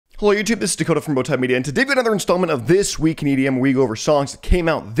Hello YouTube, this is Dakota from Bowtied Media, and today we have another installment of This Week in EDM, where we go over songs that came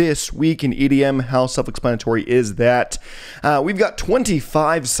out this week in EDM. How self-explanatory is that? We've got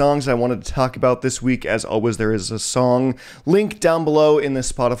 25 songs I wanted to talk about this week. As always, there is a song link down below in the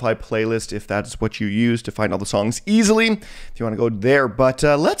Spotify playlist if that's what you use to find all the songs easily, if you want to go there. But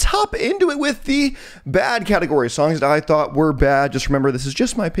let's hop into it with the bad category, songs that I thought were bad. Just remember, this is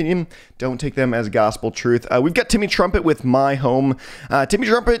just my opinion. Don't take them as gospel truth. We've got Timmy Trumpet with My Home. Timmy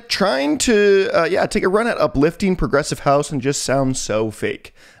Trumpet trying to take a run at uplifting progressive house and just sounds so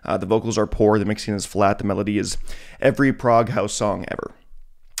fake. The vocals are poor, the mixing is flat, the melody is every prog house song ever.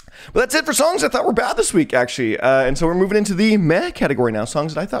 But that's it for songs I thought were bad this week, actually. And so we're moving into the meh category now.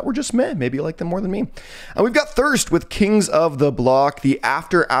 Songs that I thought were just meh. Maybe you like them more than me. We've got Thirst with Kings of the Block. The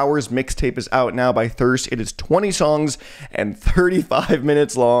After Hours mixtape is out now by Thirst. It is 20 songs and 35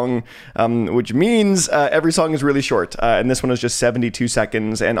 minutes long, which means every song is really short. And this one is just 72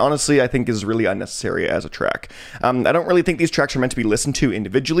 seconds. And honestly, I think is really unnecessary as a track. I don't really think these tracks are meant to be listened to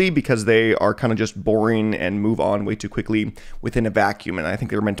individually because they are kind of just boring and move on way too quickly within a vacuum. And I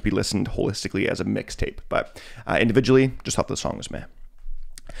think they're meant to be listened holistically as a mixtape, but individually, just thought the song was meh.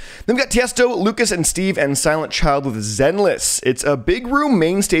 Then we've got Tiësto, Lucas and Steve, and Silent Child with ZENLESS. It's a big room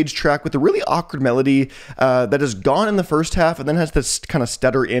main stage track with a really awkward melody that is gone in the first half and then has this kind of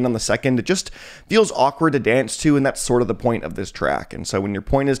stutter in on the second. It just feels awkward to dance to, and that's sort of the point of this track. And so when your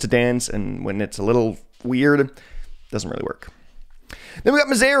point is to dance and when it's a little weird, it doesn't really work. Then we got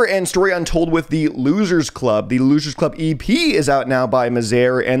Mazare and Story Untold with the Losers Club. The Losers Club EP is out now by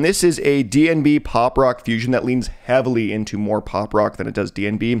Mazare, and this is a D&B pop rock fusion that leans heavily into more pop rock than it does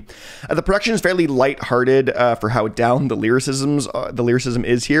D&B. The production is fairly lighthearted for how down the lyricism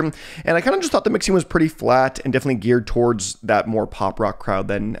is here, and I kind of just thought the mixing was pretty flat and definitely geared towards that more pop rock crowd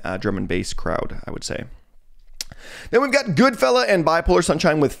than drum and bass crowd, I would say. Then we've got GUDFELLA and Bipolar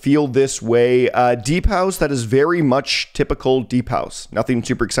Sunshine with Feel This Way. Deep house that is very much typical deep house. Nothing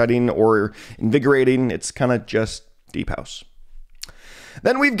super exciting or invigorating. It's kind of just deep house.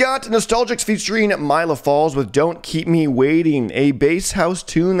 Then we've got Nostalgix featuring Mila Falls with Don't Keep Me Waiting, a bass house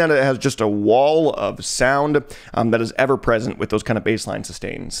tune that has just a wall of sound that is ever present with those kind of bassline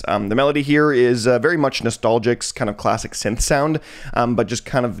sustains. The melody here is very much Nostalgix, kind of classic synth sound, but just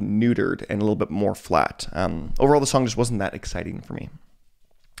kind of neutered and a little bit more flat. Overall, the song just wasn't that exciting for me.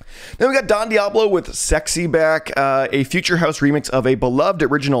 Then we got Don Diablo with SexyBack, a future house remix of a beloved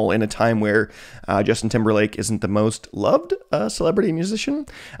original in a time where Justin Timberlake isn't the most loved celebrity musician.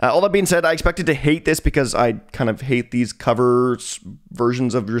 All that being said, I expected to hate this because I kind of hate these cover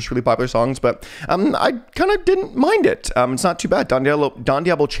versions of just really popular songs, but I kind of didn't mind it. It's not too bad. Don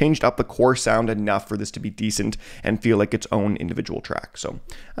Diablo changed up the core sound enough for this to be decent and feel like its own individual track, so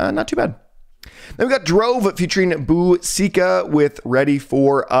not too bad. Then we got Drove featuring Seeka with Ready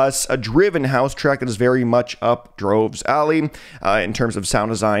For Us, a driven house track that is very much up Drove's alley in terms of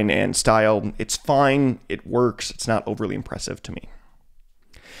sound design and style. It's fine, it works, it's not overly impressive to me.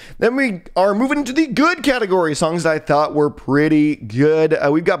 Then we are moving into the good category, songs that I thought were pretty good.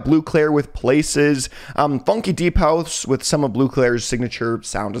 We've got Bleu Clair with Places, funky deep house with some of Bleu Clair's signature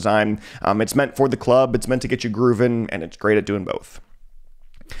sound design. It's meant for the club, it's meant to get you grooving, and it's great at doing both.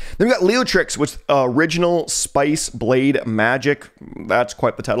 Then we got Leotrix with Original Spice Blade Magic. That's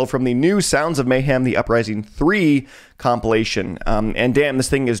quite the title, from the new Sounds of Mayhem, the Uprising 3 compilation. And damn, this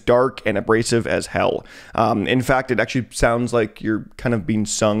thing is dark and abrasive as hell. In fact, it actually sounds like you're kind of being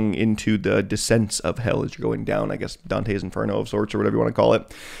sung into the descents of hell as you're going down, I guess Dante's Inferno of sorts, or whatever you want to call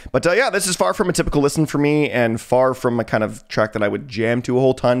it. But yeah, this is far from a typical listen for me and far from a kind of track that I would jam to a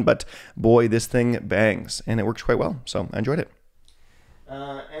whole ton, but boy, this thing bangs, and it works quite well, so I enjoyed it.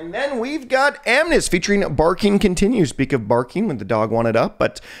 And then we've got AMNES featuring Barking Continues. Speak of barking when the dog wanted up,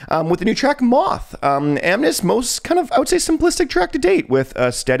 but with the new track Moth. AMNES' most kind of, I would say, simplistic track to date with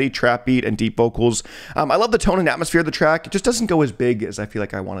a steady trap beat and deep vocals. I love the tone and atmosphere of the track. It just doesn't go as big as I feel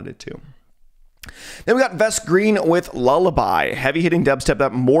like I wanted it to. Then we got Vest Green with Lullaby, heavy-hitting dubstep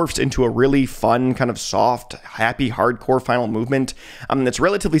that morphs into a really fun, kind of soft, happy, hardcore final movement. It's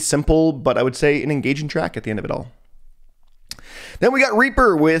relatively simple, but I would say an engaging track at the end of it all. Then we got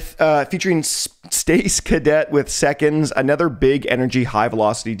Reaper with featuring Stace Cadet with Seconds, another big energy, high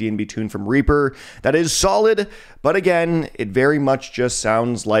velocity D&B tune from Reaper that is solid, but again, it very much just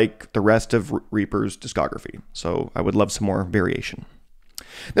sounds like the rest of Reaper's discography. So I would love some more variation.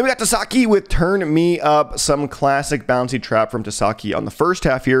 Then we got Tasaki with Turn Me Up, some classic bouncy trap from Tasaki on the first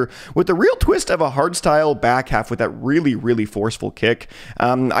half here, with the real twist of a hardstyle back half with that really, really forceful kick.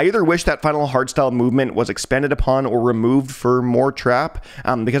 I either wish that final hardstyle movement was expanded upon or removed for more trap,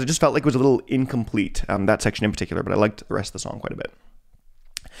 because it just felt like it was a little incomplete, that section in particular, but I liked the rest of the song quite a bit.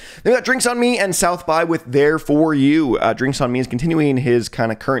 Then we got Drinks on Me and South by with There For You. Drinks on Me is continuing his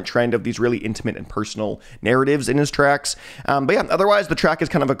kind of current trend of these really intimate and personal narratives in his tracks. But yeah, otherwise the track is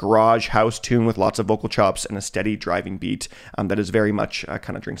kind of a garage house tune with lots of vocal chops and a steady driving beat that is very much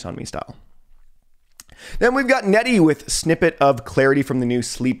kind of Drinks on Me style. Then we've got Nettie with Snippet of Clarity from the new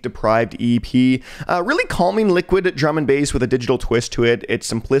Sleep Deprived EP. Really calming liquid drum and bass with a digital twist to it.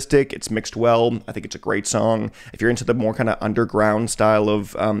 It's simplistic, it's mixed well. I think it's a great song. If you're into the more kind of underground style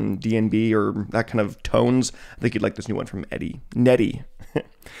of D&B or that kind of tones, I think you'd like this new one from Nettie.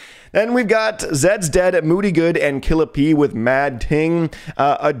 Then we've got Zeds Dead, Moody Good, and Killa P with Mad Ting.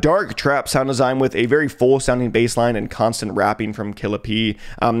 A dark trap sound design with a very full-sounding bass line and constant rapping from Killa P.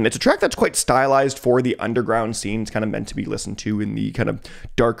 It's a track that's quite stylized for the underground scene. It's kind of meant to be listened to in the kind of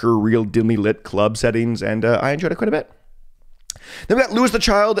darker, real dimly lit club settings, and I enjoyed it quite a bit. Then we got Louis the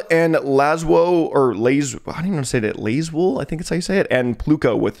Child and Laswo, or Laze, I don't even know how to say that, Lazewool, I think it's how you say it, and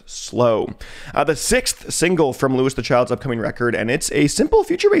Pluko with Slow. The 6th single from Louis the Child's upcoming record, and it's a simple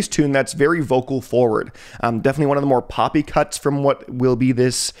future-based tune that's very vocal forward. Definitely one of the more poppy cuts from what will be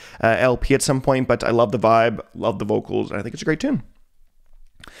this LP at some point, but I love the vibe, love the vocals, and I think it's a great tune.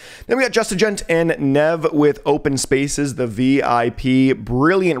 Then we got Just a Gent and Nev with Open Spaces, the VIP.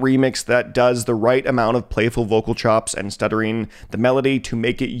 Brilliant remix that does the right amount of playful vocal chops and stuttering the melody to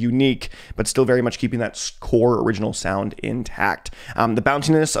make it unique, but still very much keeping that core original sound intact. The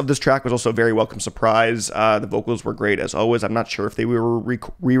bounciness of this track was also a very welcome surprise. The vocals were great as always. I'm not sure if they were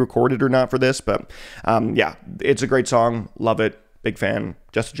re-recorded or not for this, but yeah, it's a great song. Love it. Big fan.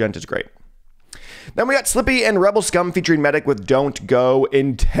 Just a Gent is great. Then we got Slippy and Rebel Scum featuring Medic with Don't Go.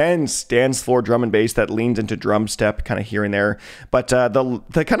 Intense dance floor drum and bass that leans into drum step kind of here and there. But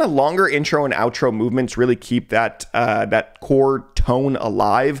the kind of longer intro and outro movements really keep that core tone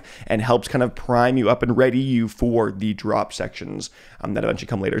alive and helps kind of prime you up and ready you for the drop sections that eventually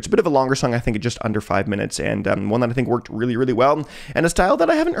come later. It's a bit of a longer song, I think, at just under 5 minutes, and one that I think worked really, really well, and a style that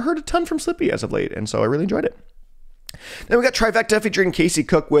I haven't heard a ton from Slippy as of late, and so I really enjoyed it. Then we got Trifecta featuring Casey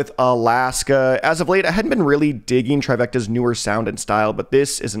Cook with Alaska. As of late, I hadn't been really digging Trifecta's newer sound and style, but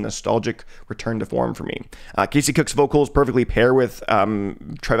this is a nostalgic return to form for me. Casey Cook's vocals perfectly pair with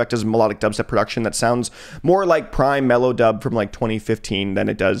Trifecta's melodic dubstep production that sounds more like prime mellow dub from like 2015 than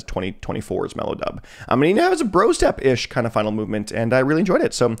it does 2024's mellow dub. And he now has a bro step-ish kind of final movement, and I really enjoyed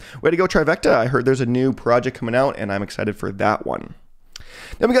it. So way to go, Trifecta. I heard there's a new project coming out, and I'm excited for that one.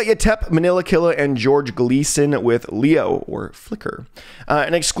 Then we got Yatep, Manila Killa, and George Gleason with Leo, or Flicker.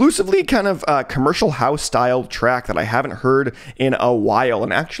 An exclusively kind of commercial house style track that I haven't heard in a while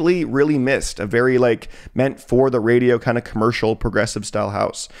and actually really missed. A very like meant for the radio kind of commercial progressive style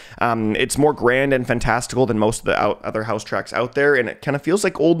house. It's more grand and fantastical than most of the other house tracks out there, and it kind of feels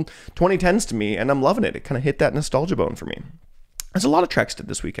like old 2010s to me, and I'm loving it. It kind of hit that nostalgia bone for me. There's a lot of tracks did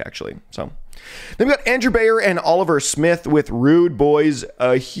this week, actually. So then we got Andrew Bayer and Oliver Smith with Rude Boys,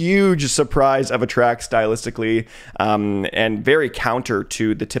 a huge surprise of a track stylistically, and very counter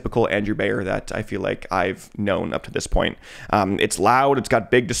to the typical Andrew Bayer that I feel like I've known up to this point. It's loud, it's got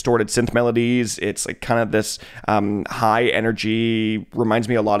big distorted synth melodies, it's like kind of this high energy, reminds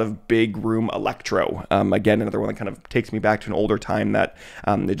me a lot of big room electro. Again, another one that kind of takes me back to an older time that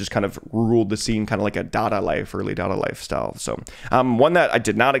they just kind of ruled the scene, kind of like a Dada Life, early Dada Life style. So one that I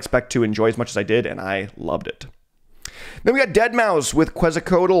did not expect to enjoy as much as I did, and I loved it. Then we got deadmau5 with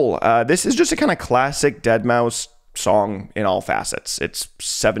Quetzalcoatl. This is just a kind of classic deadmau5 song in all facets. It's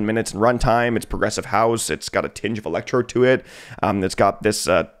 7 minutes in runtime. It's progressive house. It's got a tinge of electro to it. It's got this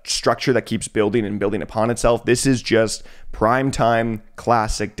structure that keeps building and building upon itself. This is just primetime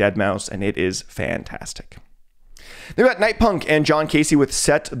classic deadmau5, and it is fantastic. Then we got Nitepunk and John Casey with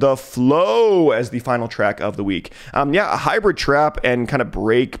Set the Flow as the final track of the week. Yeah, a hybrid trap and kind of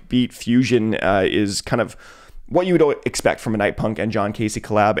break beat fusion is kind of what you would expect from a Nitepunk and John Casey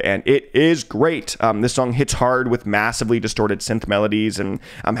collab, and it is great. This song hits hard with massively distorted synth melodies and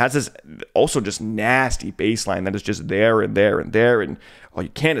has this also just nasty bass line that is just there and there and there, and you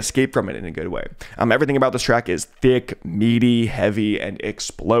can't escape from it in a good way. Everything about this track is thick, meaty, heavy, and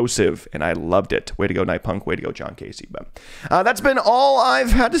explosive, and I loved it. Way to go, Nitepunk. Way to go, John Casey. But that's been all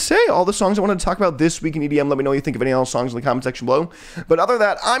I've had to say. All the songs I wanted to talk about this week in EDM. Let me know what you think of any of those songs in the comment section below. But other than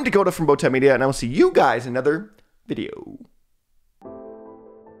that, I'm Dakota from Bowtied Media, and I will see you guys in another video.